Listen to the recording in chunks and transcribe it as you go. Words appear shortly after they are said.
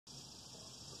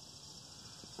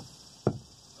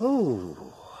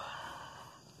Oh,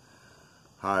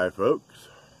 hi folks,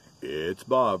 it's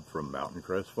Bob from Mountain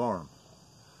Crest Farm.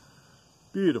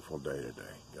 Beautiful day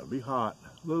today. Gonna be hot,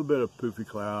 a little bit of poofy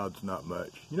clouds, not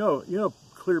much. You know,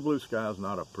 clear blue sky is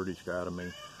not a pretty sky to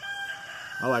me.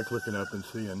 I like looking up and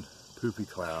seeing poofy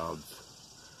clouds,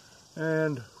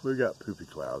 and we got poofy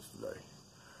clouds today.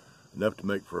 Enough to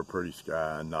make for a pretty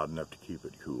sky, and not enough to keep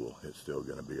it cool. It's still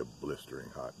gonna be a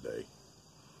blistering hot day.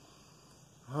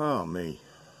 Oh me.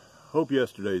 Hope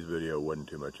yesterday's video wasn't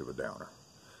too much of a downer.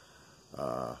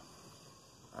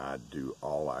 I do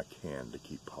all I can to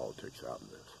keep politics out of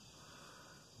this.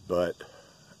 But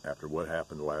after what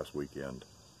happened last weekend,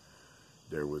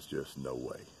 there was just no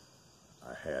way.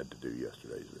 I had to do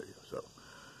yesterday's video. So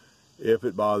if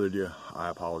it bothered you, I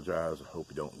apologize. I hope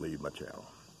you don't leave my channel.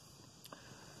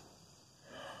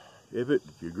 If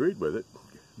you agreed with it,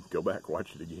 go back,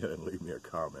 watch it again, and leave me a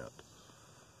comment.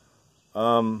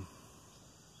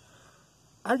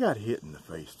 I got hit in the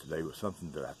face today with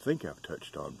something that I think I've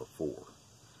touched on before.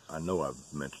 I know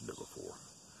I've mentioned it before.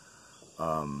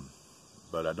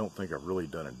 But I don't think I've really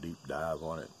done a deep dive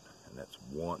on it, and that's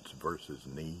wants versus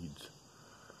needs.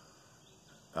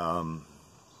 I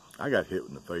got hit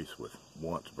in the face with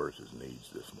wants versus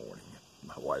needs this morning.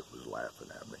 My wife was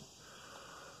laughing at me.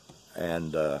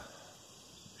 And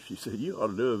she said, "You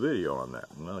ought to do a video on that."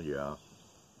 Well, yeah.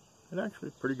 And actually,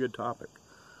 a pretty good topic.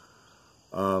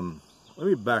 Let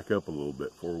me back up a little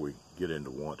bit before we get into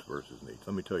wants versus needs.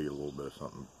 Let me tell you a little bit of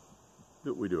something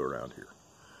that we do around here.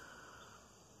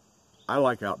 I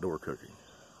like outdoor cooking,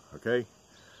 okay?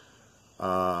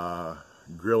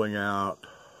 Grilling out,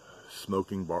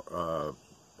 smoking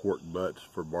pork butts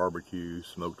for barbecue,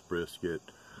 smoked brisket,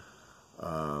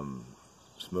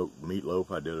 smoked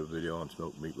meatloaf. I did a video on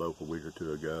smoked meatloaf a week or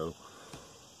two ago.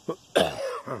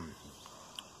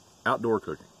 Outdoor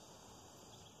cooking.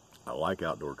 I like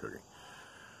outdoor cooking.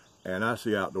 And I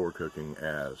see outdoor cooking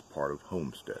as part of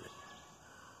homesteading.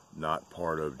 Not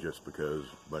part of just because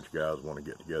a bunch of guys want to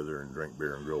get together and drink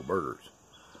beer and grill burgers.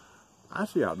 I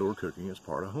see outdoor cooking as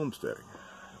part of homesteading.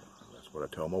 That's what I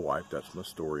tell my wife. That's my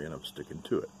story, and I'm sticking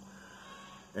to it.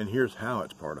 And here's how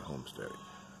it's part of homesteading.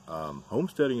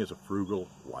 Homesteading is a frugal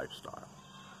lifestyle.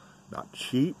 Not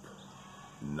cheap,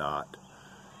 not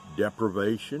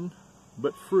deprivation,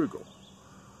 but frugal.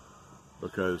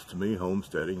 Because to me,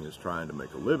 homesteading is trying to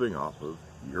make a living off of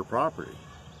your property.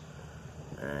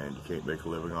 And you can't make a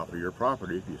living off of your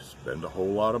property if you spend a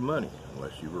whole lot of money,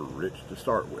 unless you were rich to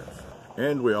start with.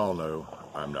 And we all know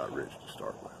I'm not rich to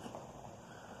start with.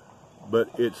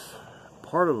 But it's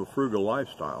part of a frugal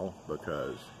lifestyle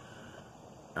because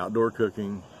outdoor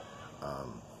cooking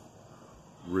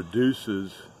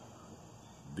reduces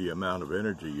the amount of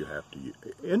energy you have to use.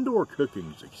 Indoor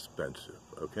cooking is expensive,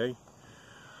 okay?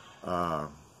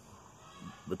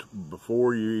 But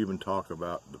before you even talk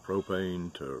about the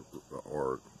propane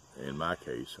or in my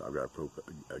case, I've got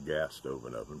a gas stove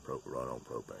and oven run on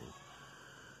propane.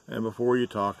 And before you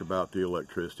talk about the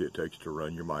electricity it takes to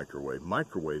run your microwave,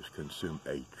 microwaves consume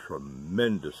a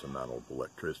tremendous amount of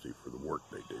electricity for the work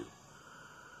they do.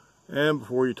 And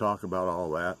before you talk about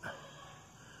all that,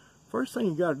 first thing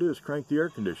you got to do is crank the air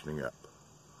conditioning up.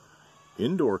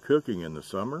 Indoor cooking in the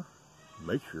summer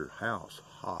makes your house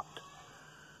hot.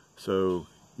 So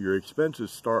your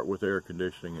expenses start with air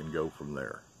conditioning and go from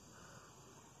there.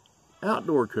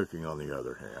 Outdoor cooking, on the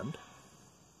other hand,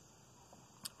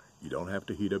 you don't have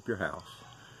to heat up your house.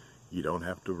 You don't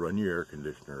have to run your air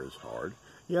conditioner as hard.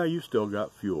 Yeah, you still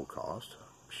got fuel costs.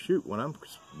 Shoot, when I'm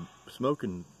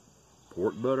smoking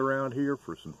pork butt around here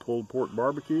for some pulled pork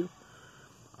barbecue,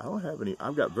 I don't have any.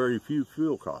 I've got very few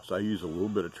fuel costs. I use a little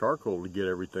bit of charcoal to get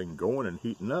everything going and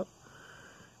heating up.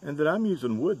 And then I'm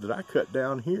using wood that I cut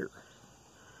down here.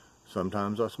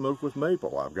 Sometimes I smoke with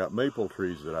maple. I've got maple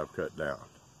trees that I've cut down.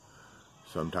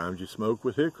 Sometimes you smoke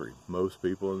with hickory. Most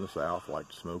people in the South like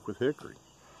to smoke with hickory.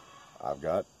 I've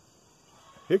got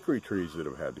hickory trees that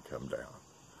have had to come down.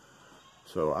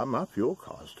 So my fuel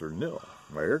costs are nil.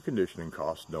 My air conditioning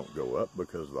costs don't go up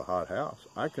because of the hot house.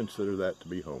 I consider that to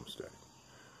be homesteading.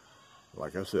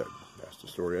 Like I said, that's the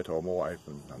story I told my wife,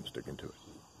 and I'm sticking to it.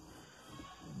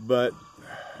 But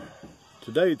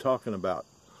today, talking about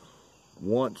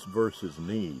wants versus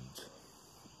needs.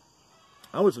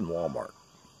 I was in Walmart.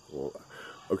 Well,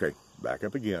 okay, back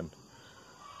up again.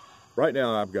 Right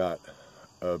now I've got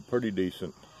a pretty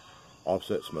decent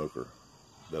offset smoker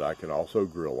that I can also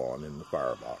grill on in the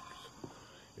firebox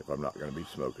if I'm not going to be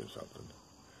smoking something.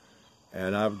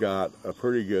 And I've got a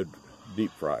pretty good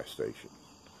deep fry station.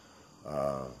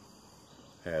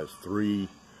 Has three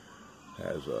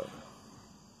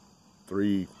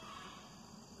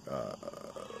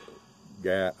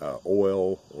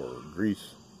oil or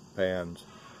grease pans,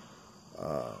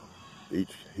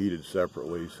 each heated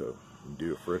separately, so you can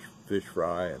do a fresh fish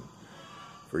fry. And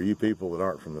for you people that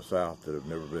aren't from the South, that have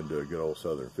never been to a good old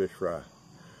Southern fish fry,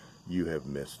 you have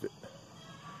missed it.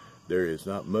 There is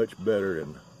not much better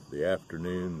in the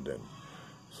afternoon than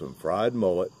some fried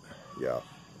mullet. Yeah,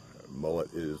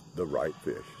 mullet is the right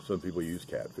fish. Some people use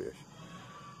catfish.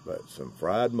 But some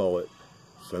fried mullet,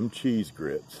 some cheese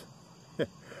grits.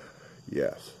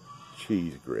 Yes,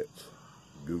 cheese grits.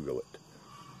 Google it.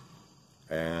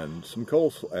 And some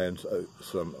coleslaw, and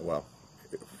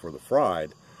for the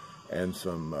fried, and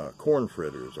some corn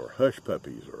fritters or hush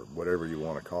puppies or whatever you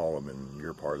want to call them in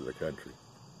your part of the country.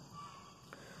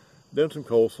 Then some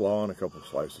coleslaw and a couple of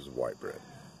slices of white bread.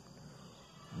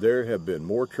 There have been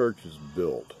more churches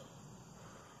built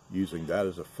using that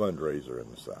as a fundraiser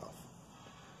in the South,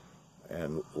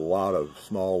 and a lot of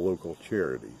small local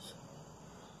charities.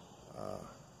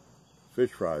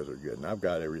 Fish fries are good, and I've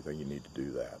got everything you need to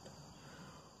do that.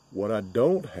 What I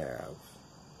don't have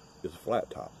is a flat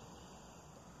top.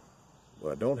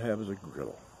 What I don't have is a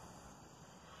griddle.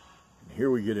 And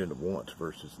here we get into wants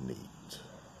versus needs.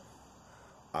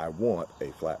 I want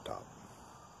a flat top.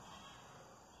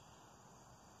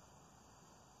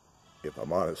 If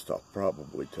I'm honest, I'll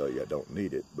probably tell you I don't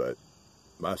need it, but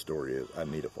my story is I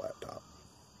need a flat top.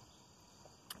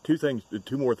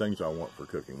 Two more things I want for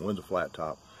cooking. One's a flat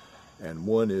top, and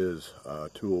one is a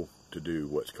tool to do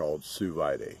what's called sous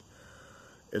vide.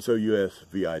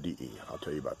 S-O-U-S-V-I-D-E. I'll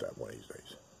tell you about that one of these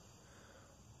days.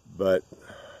 But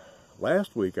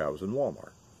last week I was in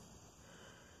Walmart,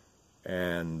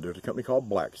 and there's a company called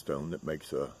Blackstone that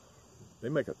makes a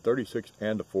 36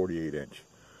 and a 48 inch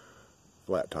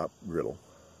flat top griddle,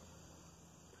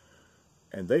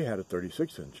 and they had a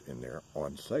 36 inch in there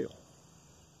on sale.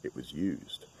 It was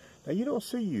used. Now, you don't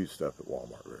see used stuff at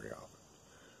Walmart very often,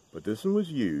 but this one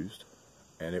was used,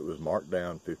 and it was marked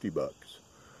down $50.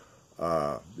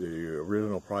 The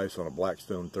original price on a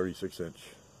Blackstone 36 inch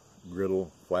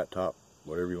griddle, flat top,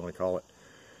 whatever you want to call it,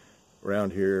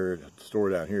 around here, the store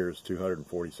down here is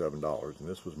 $247, and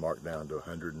this was marked down to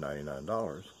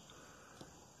 $199.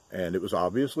 And it was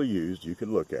obviously used. You could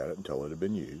look at it and tell it had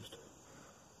been used.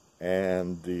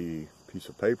 And the piece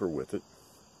of paper with it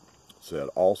said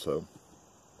also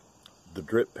the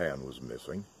drip pan was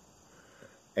missing,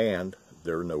 and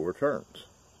there are no returns.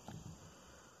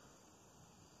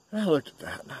 And I looked at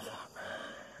that and I thought,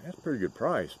 that's a pretty good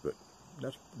price, but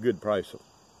that's a good price of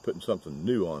putting something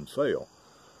new on sale.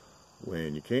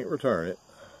 When you can't return it,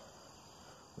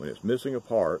 when it's missing a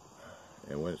part,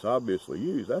 and when it's obviously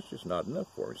used, that's just not enough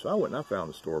for me. So I went and I found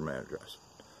the store manager. I said,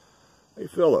 hey,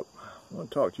 Philip, I want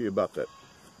to talk to you about that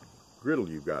griddle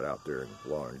you've got out there in the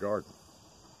lawn and garden.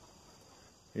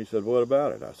 He said, what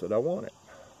about it? I said, I want it.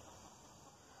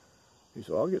 He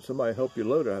said, I'll get somebody to help you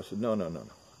load it. I said, no.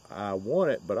 I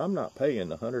want it, but I'm not paying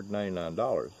the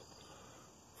 $199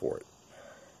 for it.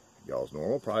 Y'all's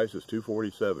normal price is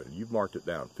 $247. You've marked it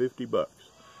down $50.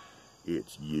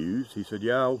 It's used. He said,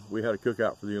 yeah, we had a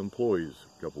cookout for the employees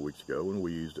a couple weeks ago, and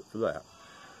we used it for that.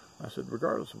 I said,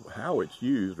 regardless of how it's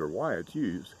used or why it's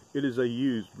used, it is a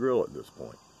used grill at this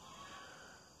point.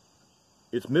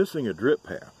 It's missing a drip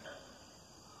pan.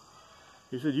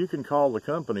 He said, you can call the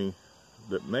company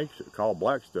that makes it, call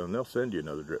Blackstone, they'll send you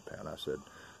another drip pan. I said,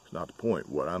 it's not the point.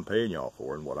 What I'm paying y'all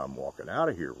for and what I'm walking out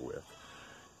of here with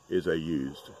is a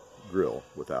used grill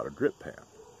without a drip pan.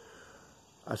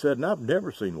 I said, and I've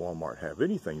never seen Walmart have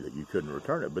anything that you couldn't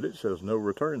return it, but it says no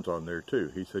returns on there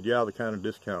too. He said, yeah, the kind of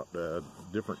discount,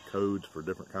 different codes for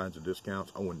different kinds of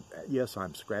discounts. Oh, and yes,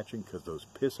 I'm scratching because those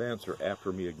piss ants are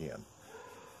after me again.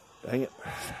 Dang it.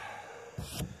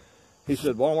 He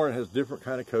said, Walmart has different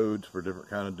kind of codes for different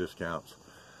kind of discounts.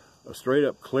 A straight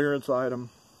up clearance item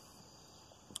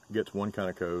gets one kind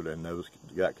of code, and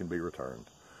that can be returned.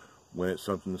 When it's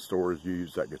something the store has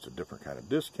used, that gets a different kind of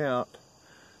discount,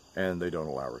 and they don't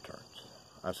allow returns.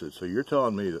 I said, so you're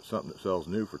telling me that something that sells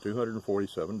new for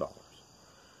 $247,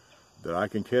 that I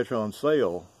can catch on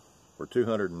sale for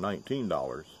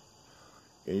 $219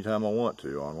 anytime I want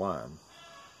to online,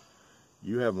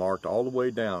 you have marked all the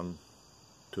way down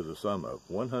to the sum of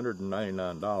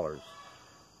 $199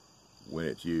 when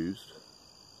it's used,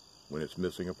 when it's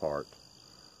missing a part,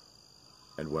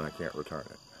 and when I can't return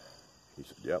it. He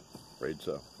said, yep, afraid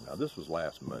so. Now, this was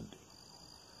last Monday.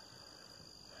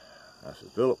 I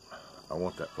said, Philip, I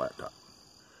want that flat top,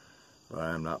 but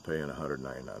I am not paying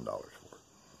 $199 for it.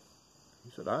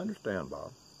 He said, I understand,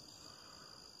 Bob.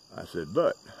 I said,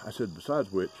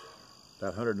 besides which,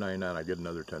 that $199, I get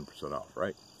another 10% off,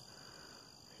 right?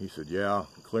 He said, yeah,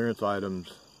 clearance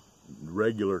items,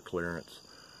 regular clearance,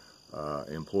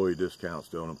 Employee discounts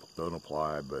don't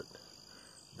apply, but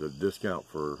the discount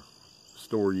for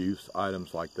store use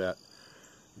items like that,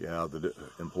 yeah, the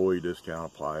employee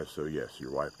discount applies, so yes,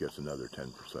 your wife gets another 10%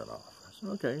 off. I said,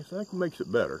 okay, so that makes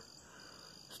it better.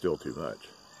 Still too much.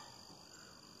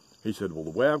 He said, well,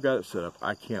 the way I've got it set up,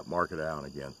 I can't mark it down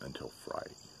again until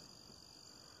Friday.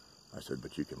 I said,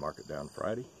 but you can mark it down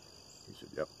Friday? He said,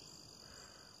 yep.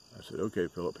 I said, okay,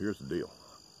 Philip, here's the deal.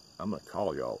 I'm going to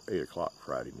call y'all 8 o'clock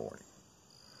Friday morning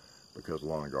because the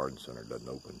Lawn and Garden Center doesn't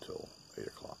open until 8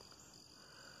 o'clock.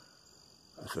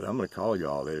 I said, I'm going to call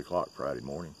y'all at 8 o'clock Friday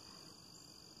morning.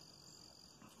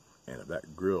 And if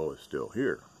that grill is still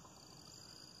here,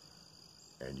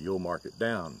 and you'll mark it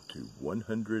down to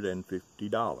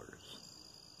 $150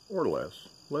 or less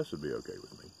would be okay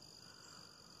with me.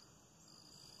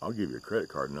 I'll give you a credit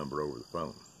card number over the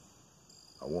phone.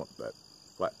 I want that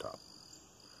flat top.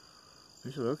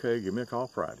 He said, okay, give me a call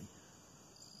Friday.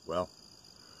 Well,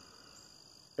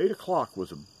 8 o'clock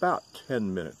was about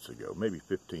 10 minutes ago, maybe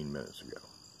 15 minutes ago.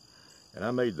 And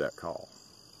I made that call.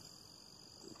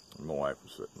 My wife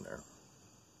was sitting there.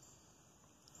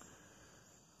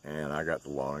 And I got the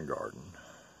lawn and garden.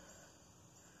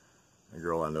 A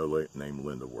girl I know named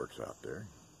Linda works out there.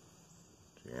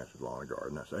 She answered lawn and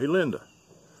garden. I said, hey, Linda.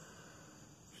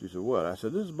 She said, what? I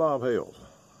said, this is Bob Hayles.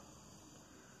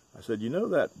 I said, you know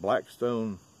that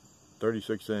Blackstone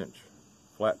 36-inch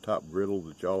flat top griddle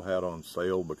that y'all had on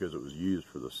sale because it was used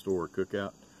for the store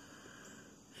cookout?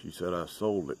 She said, I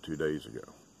sold it 2 days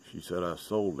ago. She said, I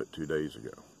sold it 2 days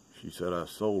ago. She said, I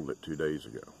sold it 2 days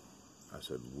ago. I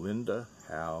said, Linda,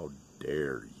 how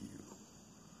dare you?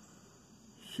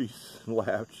 She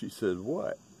laughed. She said,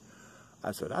 what?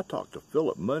 I said, I talked to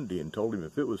Philip Monday and told him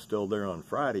if it was still there on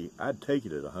Friday, I'd take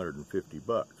it at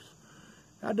 $150.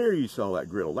 How dare you sell that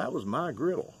griddle? That was my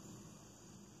griddle.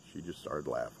 She just started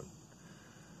laughing.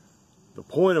 The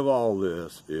point of all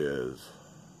this is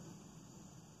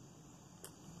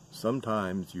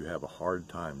sometimes you have a hard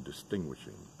time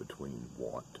distinguishing between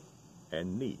want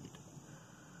and need.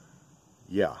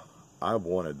 Yeah, I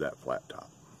wanted that flat top.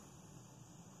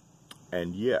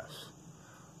 And yes,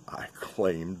 I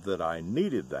claimed that I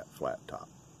needed that flat top.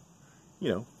 You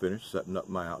know, finish setting up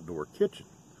my outdoor kitchen.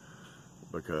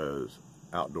 Because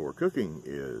outdoor cooking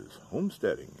is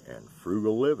homesteading and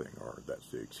frugal living, or that's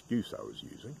the excuse I was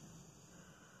using.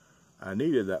 I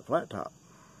needed that flat top.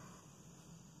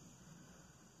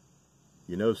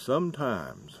 You know,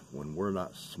 sometimes when we're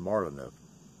not smart enough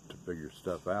to figure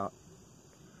stuff out,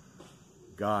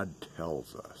 God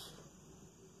tells us.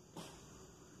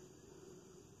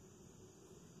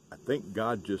 I think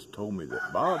God just told me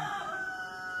that, Bob,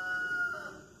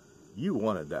 you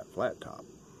wanted that flat top.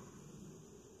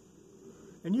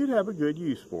 And you'd have a good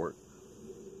use for it.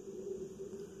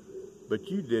 But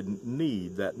you didn't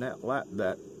need that flat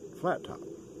top.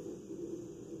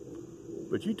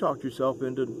 But you talked yourself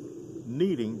into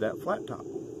needing that flat top.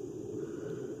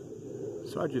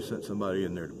 So I just sent somebody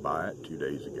in there to buy it 2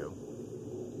 days ago.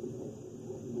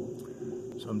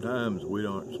 Sometimes we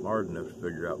aren't smart enough to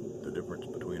figure out the difference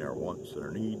between our wants and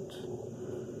our needs.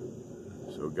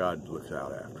 So God looks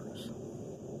out after us.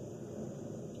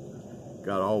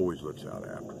 God always looks out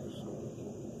after us.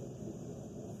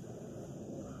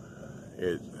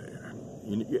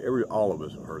 All of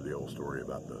us have heard the old story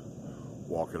about the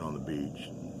walking on the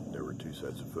beach. There were 2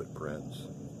 sets of footprints,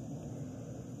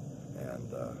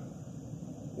 and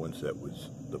one set was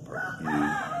you,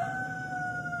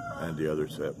 and the other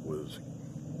set was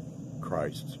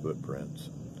Christ's footprints.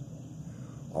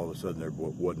 All of a sudden, there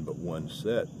wasn't but one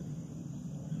set.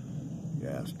 You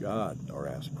ask God, or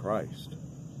ask Christ,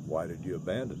 why did you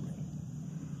abandon me?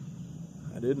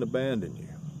 I didn't abandon you.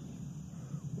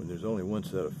 When there's only one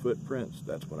set of footprints,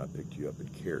 that's when I picked you up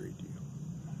and carried you.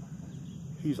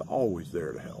 He's always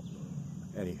there to help.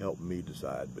 And he helped me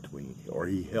decide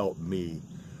he helped me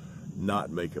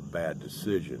not make a bad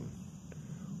decision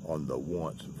on the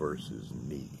wants versus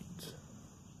needs.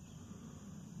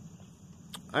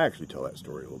 I actually tell that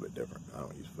story a little bit different. I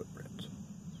don't use footprints.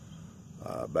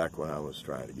 Back when I was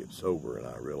trying to get sober and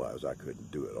I realized I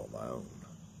couldn't do it on my own.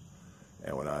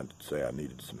 And when I say I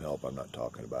needed some help, I'm not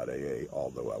talking about AA,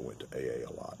 although I went to AA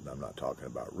a lot. And I'm not talking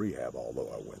about rehab, although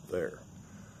I went there.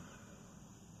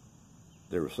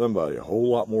 There was somebody a whole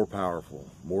lot more powerful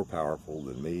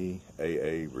than me,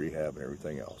 AA, rehab, and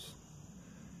everything else,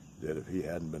 that if he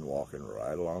hadn't been walking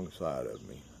right alongside of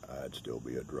me, I'd still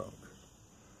be a drunk.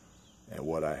 And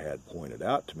what I had pointed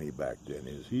out to me back then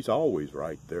is he's always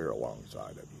right there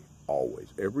alongside of you. Always.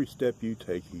 Every step you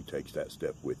take, he takes that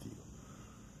step with you.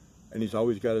 And he's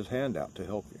always got his hand out to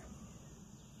help you.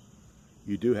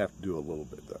 You do have to do a little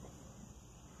bit, though.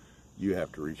 you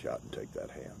have to reach out and take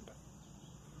that hand.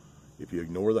 If you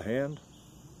ignore the hand,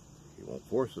 he won't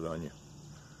force it on you.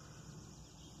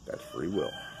 That's free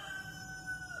will.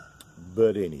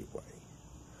 But anyway,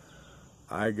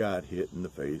 I got hit in the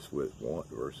face with want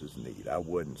versus need. I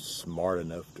wasn't smart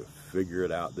enough to figure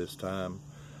it out this time.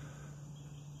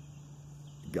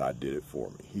 God did it for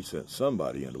me. He sent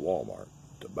somebody into Walmart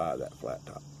to buy that flat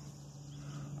top.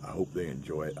 I hope they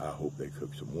enjoy it. I hope they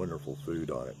cook some wonderful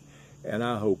food on it. And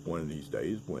I hope one of these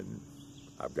days, when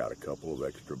I've got a couple of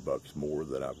extra bucks more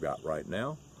than I've got right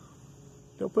now,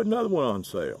 they'll put another one on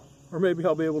sale. Or maybe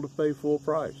I'll be able to pay full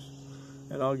price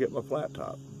and I'll get my flat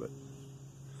top. But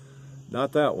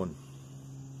not that one.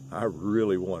 I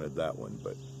really wanted that one,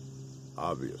 but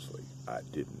obviously I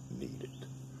didn't need it.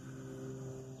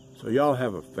 So y'all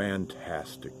have a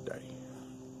fantastic day.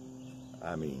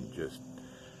 I mean, just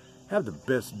have the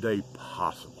best day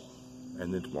possible.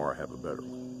 And then tomorrow have a better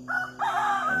one.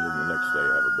 And then the next day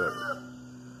have a better one.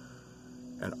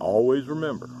 And always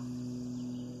remember,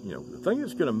 you know, the thing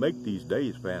that's going to make these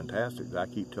days fantastic that I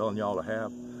keep telling y'all to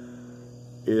have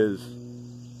is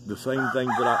the same thing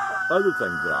that other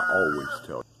things that I always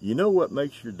tell you. You know what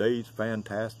makes your days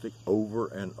fantastic over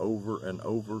and over and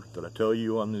over that I tell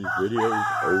you on these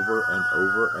videos over and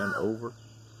over and over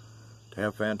to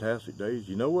have fantastic days?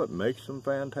 You know what makes them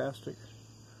fantastic?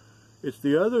 It's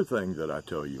the other thing that I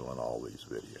tell you on all these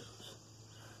videos.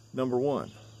 Number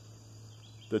one,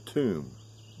 the tomb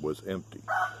was empty.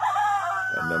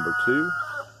 And number two,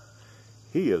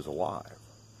 he is alive.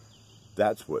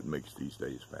 That's what makes these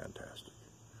days fantastic.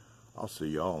 I'll see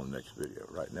y'all in the next video.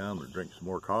 Right now I'm going to drink some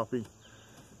more coffee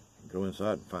and go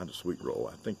inside and find a sweet roll.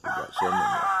 I think we got some in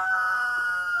there.